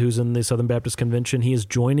 who's in the Southern Baptist Convention. He is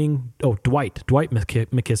joining, Dwight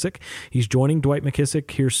McKissick. He's joining Dwight McKissick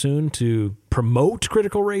here soon to promote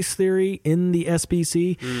critical race theory in the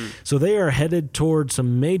SBC. So they are headed toward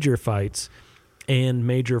some major fights and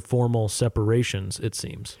major formal separations, it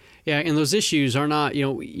seems. Yeah, and those issues are not,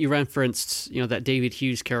 you referenced, that David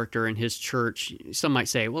Hughes character in his church. Some might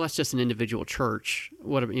say, well, that's just an individual church.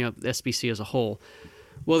 What, the SBC as a whole.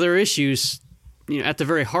 Well, there are issues, at the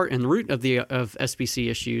very heart and root of SBC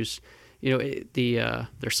issues. Their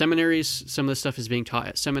seminaries. Some of the stuff is being taught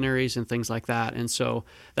at seminaries and things like that, and so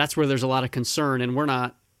that's where there's a lot of concern. And we're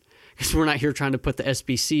not here trying to put the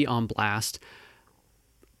SBC on blast,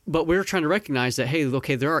 but we're trying to recognize that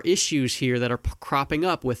there are issues here that are cropping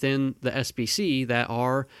up within the SBC that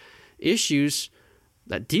are issues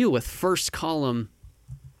that deal with first column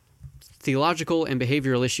theological and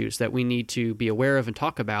behavioral issues that we need to be aware of and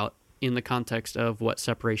talk about in the context of what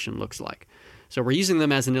separation looks like. So we're using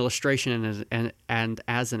them as an illustration and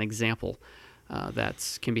as an example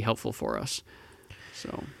that can be helpful for us.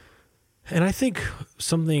 So, and I think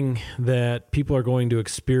something that people are going to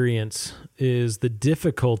experience is the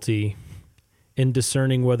difficulty in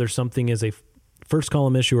discerning whether something is a first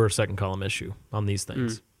column issue or a second column issue on these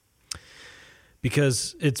things.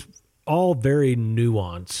 Because it's all very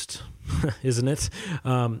nuanced, isn't it?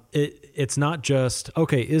 It's not just,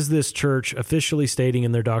 okay, is this church officially stating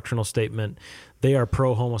in their doctrinal statement they are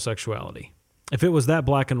pro-homosexuality? If it was that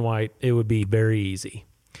black and white, it would be very easy.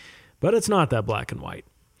 But it's not that black and white.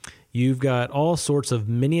 You've got all sorts of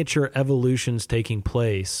miniature evolutions taking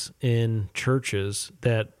place in churches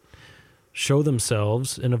that show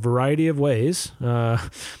themselves in a variety of ways, in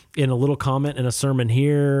a little comment in a sermon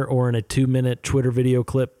here, or in a 2-minute Twitter video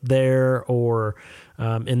clip there, or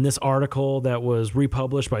in this article that was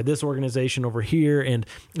republished by this organization over here. And,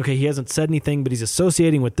 okay, he hasn't said anything, but he's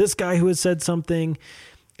associating with this guy who has said something.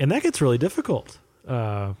 And that gets really difficult.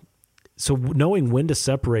 So knowing when to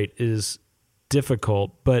separate is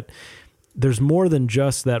difficult, but there's more than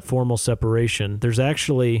just that formal separation. There's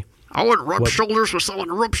actually... I wouldn't rub shoulders with someone,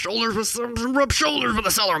 rub shoulders with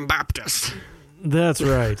a Southern Baptist. That's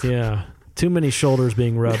right, yeah. Too many shoulders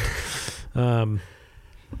being rubbed.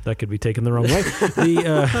 That could be taken the wrong way.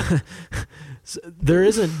 There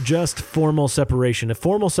isn't just formal separation. If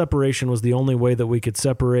formal separation was the only way that we could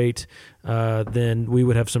separate, then we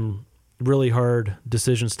would have some really hard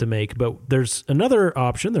decisions to make. But there's another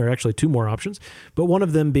option. There are actually 2 more options, but one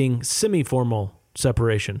of them being semi-formal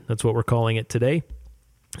separation. That's what we're calling it today.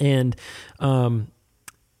 And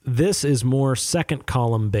this is more second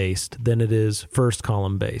column based than it is first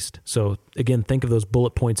column based. So again, think of those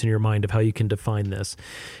bullet points in your mind of how you can define this.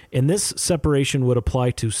 And this separation would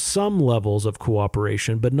apply to some levels of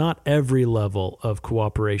cooperation, but not every level of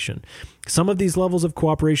cooperation. Some of these levels of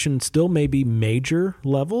cooperation still may be major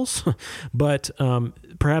levels, but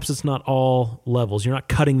perhaps it's not all levels. You're not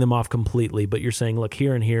cutting them off completely, but you're saying, look,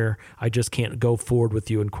 here and here, I just can't go forward with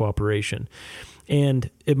you in cooperation. And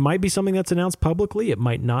it might be something that's announced publicly. It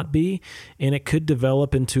might not be. And it could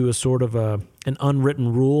develop into a sort of an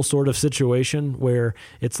unwritten rule sort of situation where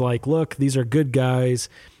it's like, look, these are good guys.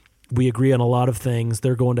 We agree on a lot of things.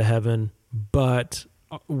 They're going to heaven, but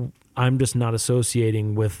I'm just not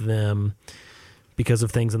associating with them because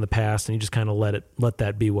of things in the past. And you just kind of let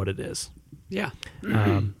that be what it is. Yeah.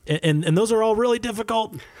 And those are all really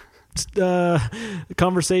difficult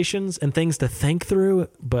conversations and things to think through,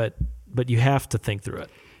 but you have to think through it.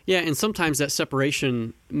 Yeah, and sometimes that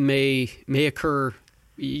separation may occur.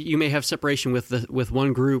 You may have separation with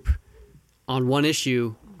one group on one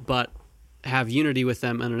issue, but have unity with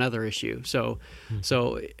them on another issue. So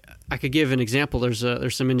I could give an example.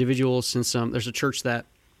 There's some individuals and there's a church that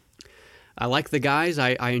I like the guys.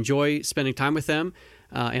 I enjoy spending time with them,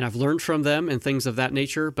 and I've learned from them and things of that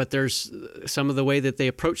nature. But there's some of the way that they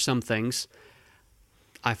approach some things.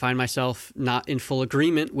 I find myself not in full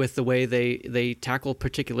agreement with the way they tackle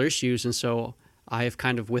particular issues, and so I have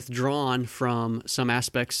kind of withdrawn from some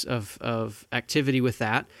aspects of activity with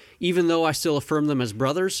that, even though I still affirm them as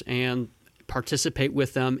brothers and participate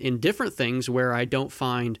with them in different things where I don't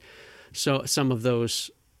find some of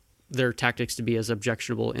their tactics to be as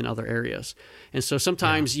objectionable in other areas. And so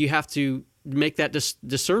sometimes you have to make that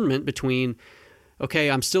discernment between,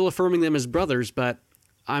 okay, I'm still affirming them as brothers, but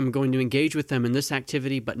I'm going to engage with them in this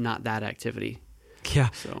activity, but not that activity. Yeah.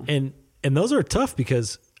 So. And those are tough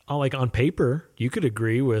because like on paper, you could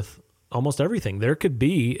agree with almost everything. There could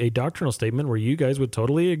be a doctrinal statement where you guys would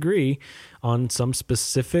totally agree on some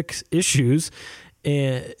specific issues.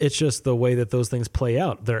 And it's just the way that those things play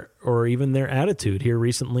out there, or even their attitude. Here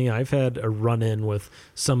recently, I've had a run-in with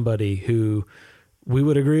somebody who we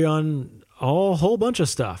would agree on a whole bunch of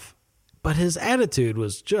stuff, but his attitude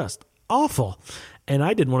was just awful. And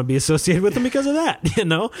I didn't want to be associated with him because of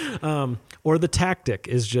that, or the tactic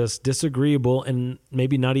is just disagreeable and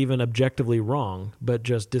maybe not even objectively wrong, but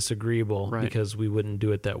just disagreeable because we wouldn't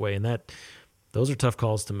do it that way. And those are tough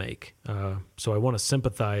calls to make. So I want to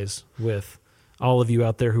sympathize with all of you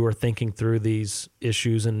out there who are thinking through these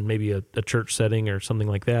issues in maybe a church setting or something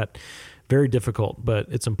like that. Very difficult, but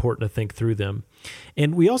it's important to think through them.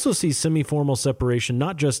 And we also see semi-formal separation,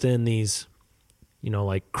 not just in these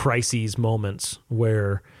like crises moments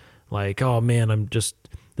where like, oh man,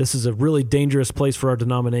 this is a really dangerous place for our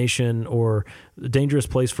denomination, or a dangerous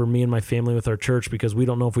place for me and my family with our church because we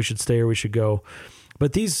don't know if we should stay or we should go.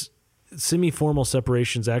 But these semi-formal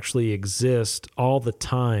separations actually exist all the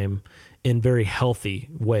time in very healthy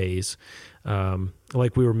ways.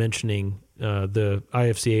 Like we were mentioning, the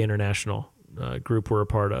IFCA International group we're a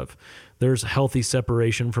part of. There's healthy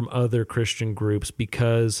separation from other Christian groups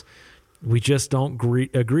because we just don't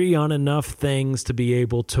agree on enough things to be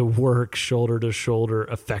able to work shoulder to shoulder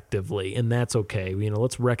effectively, and that's okay.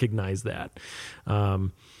 Let's recognize that.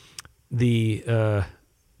 The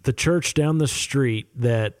church down the street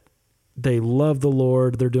that they love the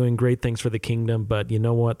Lord, they're doing great things for the kingdom, but you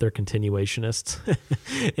know what? They're continuationists,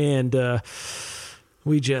 and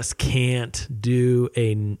we just can't do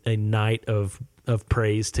a night of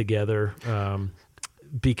praise together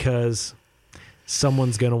because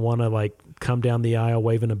someone's going to want to like come down the aisle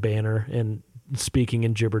waving a banner and speaking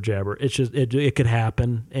in jibber jabber. It's just, it could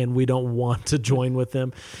happen, and we don't want to join with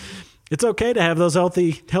them. It's okay to have those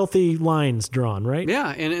healthy lines drawn, right? Yeah.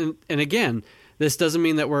 And again, this doesn't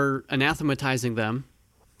mean that we're anathematizing them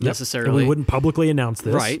necessarily. And we wouldn't publicly announce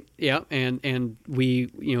this. Right. Yeah. And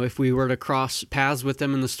we, if we were to cross paths with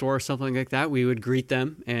them in the store or something like that, we would greet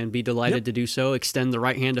them and be delighted to do so, extend the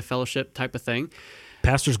right hand of fellowship type of thing.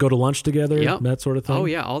 Pastors go to lunch together, that sort of thing. Oh,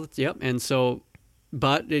 yeah. And so,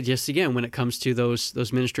 but it just, again, when it comes to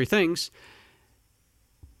those ministry things,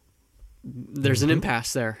 there's an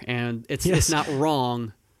impasse there. And it's not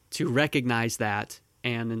wrong to recognize that.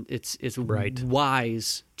 And it's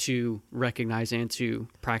wise to recognize and to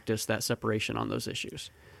practice that separation on those issues.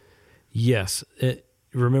 Yes.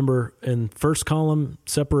 Remember, in first column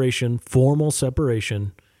separation, formal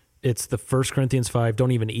separation, it's the 1 Corinthians 5,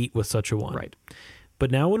 don't even eat with such a one. Right. But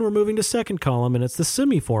now when we're moving to second column and it's the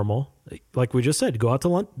semi-formal, like we just said, go out to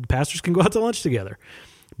lunch. Pastors can go out to lunch together,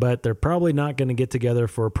 but they're probably not going to get together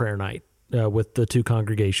for a prayer night with the two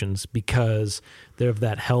congregations because they're of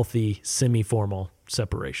that healthy, semi-formal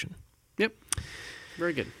separation. Yep.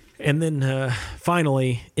 Very good. And then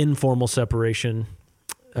finally, informal separation,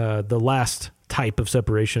 the last type of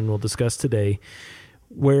separation we'll discuss today,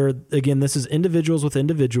 where, again, this is individuals with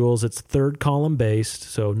individuals. It's third column based,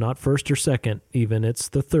 so not first or second even. It's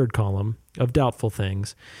the third column of doubtful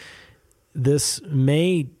things. This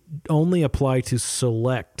may only apply to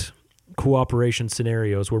select cooperation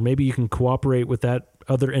scenarios where maybe you can cooperate with that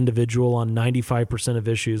other individual on 95% of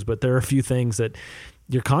issues, but there are a few things that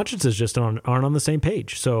your consciences just aren't on the same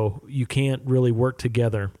page, so you can't really work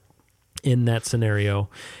together in that scenario.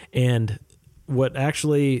 And what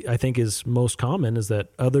actually I think is most common is that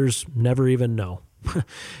others never even know.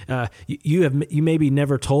 You maybe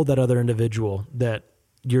never told that other individual that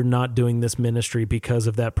you're not doing this ministry because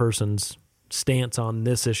of that person's stance on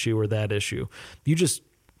this issue or that issue. You just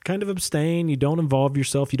kind of abstain. You don't involve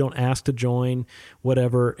yourself. You don't ask to join,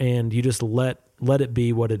 whatever, and you just let it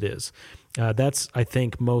be what it is. That's, I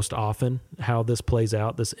think, most often how this plays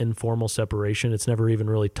out, this informal separation. It's never even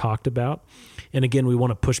really talked about. And again, we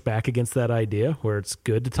want to push back against that idea where it's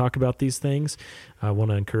good to talk about these things. I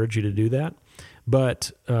want to encourage you to do that.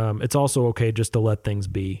 But it's also okay just to let things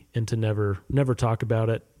be and to never talk about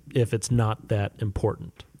it if it's not that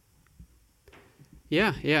important.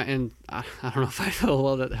 Yeah, and I don't know if I have a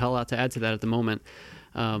lot to add to that at the moment.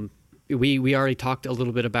 We already talked a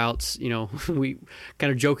little bit about, we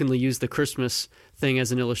kind of jokingly used the Christmas thing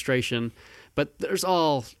as an illustration, but there's a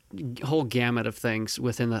whole gamut of things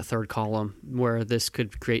within that third column where this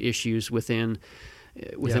could create issues within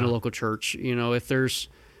a local church. If there's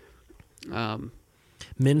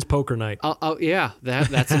men's poker night.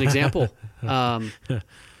 That's an example.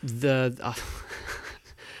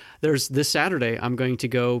 There's this Saturday, I'm going to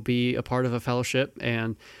go be a part of a fellowship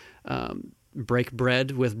and break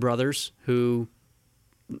bread with brothers who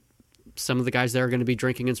some of the guys there are going to be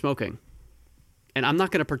drinking and smoking. And I'm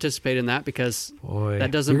not going to participate in that because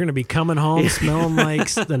that doesn't... You're going to be coming home smelling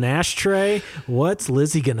like an ashtray? What's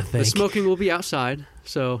Lizzie going to think? The smoking will be outside,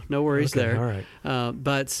 so no worries there. All right.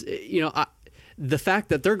 But, the fact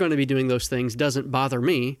that they're going to be doing those things doesn't bother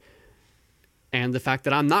me. And the fact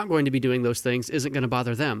that I'm not going to be doing those things isn't going to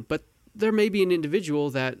bother them. But there may be an individual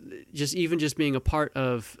that just being a part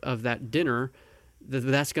of that dinner,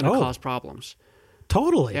 that's going to cause problems.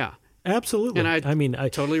 Totally. Yeah. Absolutely. And I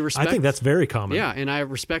totally respect. I think that's very common. Yeah, and I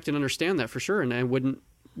respect and understand that for sure. And I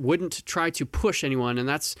wouldn't try to push anyone. And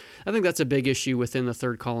I think that's a big issue within the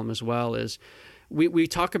third column as well. Is we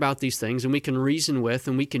talk about these things and we can reason with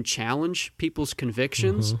and we can challenge people's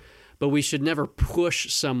convictions. Mm-hmm. But we should never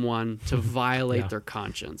push someone to violate their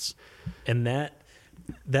conscience. And that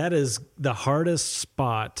is the hardest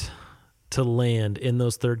spot to land in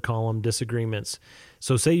those third column disagreements.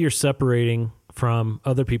 So say you're separating from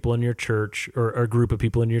other people in your church or a group of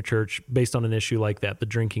people in your church based on an issue like that, the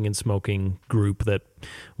drinking and smoking group, that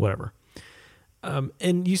whatever.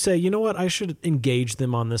 And you say, you know what, I should engage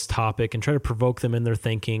them on this topic and try to provoke them in their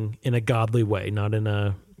thinking in a godly way, not in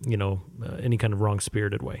a, any kind of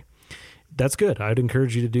wrong-spirited way. That's good. I'd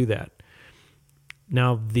encourage you to do that.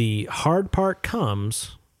 Now, the hard part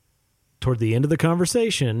comes toward the end of the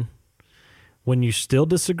conversation when you still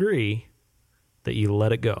disagree that you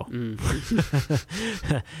let it go.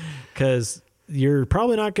 Because you're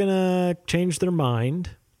probably not going to change their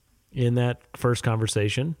mind in that first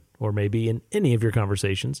conversation or maybe in any of your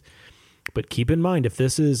conversations. But keep in mind, if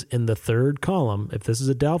this is in the third column, if this is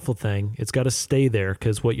a doubtful thing, it's got to stay there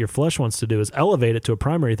because what your flesh wants to do is elevate it to a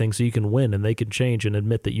primary thing so you can win and they can change and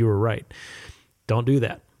admit that you were right. Don't do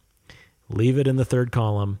that. Leave it in the third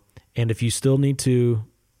column. And if you still need to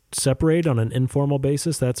separate on an informal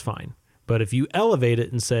basis, that's fine. But if you elevate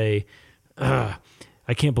it and say, I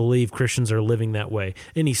can't believe Christians are living that way.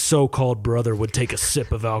 Any so-called brother would take a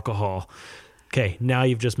sip of alcohol. Okay, now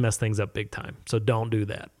you've just messed things up big time. So don't do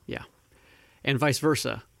that. Yeah. And vice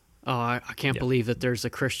versa. I can't believe that there's a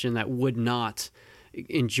Christian that would not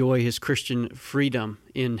enjoy his Christian freedom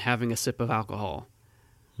in having a sip of alcohol.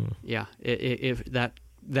 Yeah, if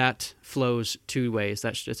that flows two ways.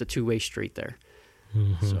 It's a two-way street there.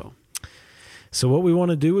 Mm-hmm. So what we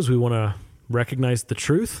want to do is we want to recognize the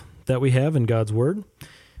truth that we have in God's Word.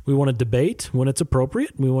 We want to debate when it's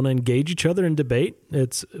appropriate. We want to engage each other in debate.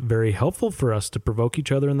 It's very helpful for us to provoke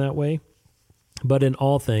each other in that way. But in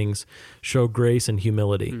all things, show grace and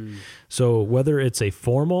humility. So whether it's a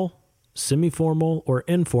formal, semi-formal, or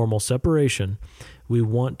informal separation, we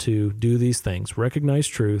want to do these things: recognize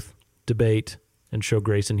truth, debate, and show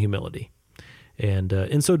grace and humility. And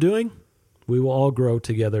in so doing, we will all grow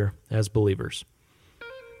together as believers.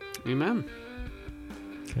 Amen.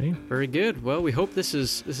 Okay. Very good. Well, we hope this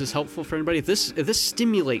is helpful for anybody. If this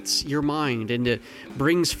stimulates your mind and it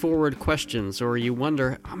brings forward questions, or you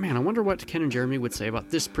wonder, oh man, I wonder what Ken and Jeremy would say about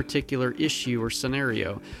this particular issue or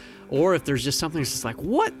scenario, or if there's just something that's just like,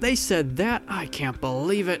 what? They said that? I can't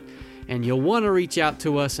believe it. And you'll want to reach out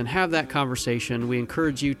to us and have that conversation. We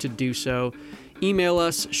encourage you to do so. Email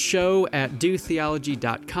us,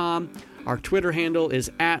 show@dotheology.com. Our Twitter handle is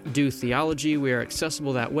 @dotheology. We are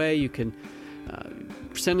accessible that way. You can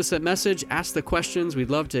send us that message, ask the questions. We'd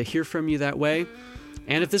love to hear from you that way.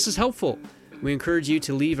 And if this is helpful, we encourage you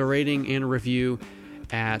to leave a rating and a review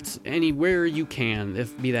at anywhere you can,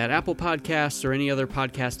 if be that Apple Podcasts or any other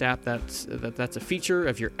podcast app that's a feature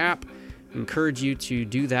of your app. We encourage you to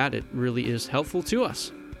do that. It really is helpful to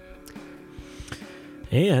us.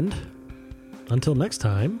 And until next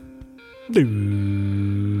time,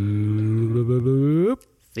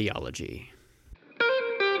 theology.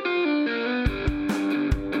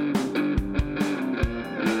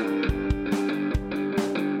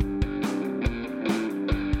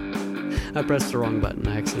 I pressed the wrong button.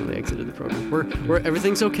 I accidentally exited the program. We're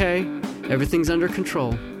everything's okay. Everything's under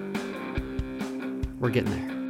control. We're getting there.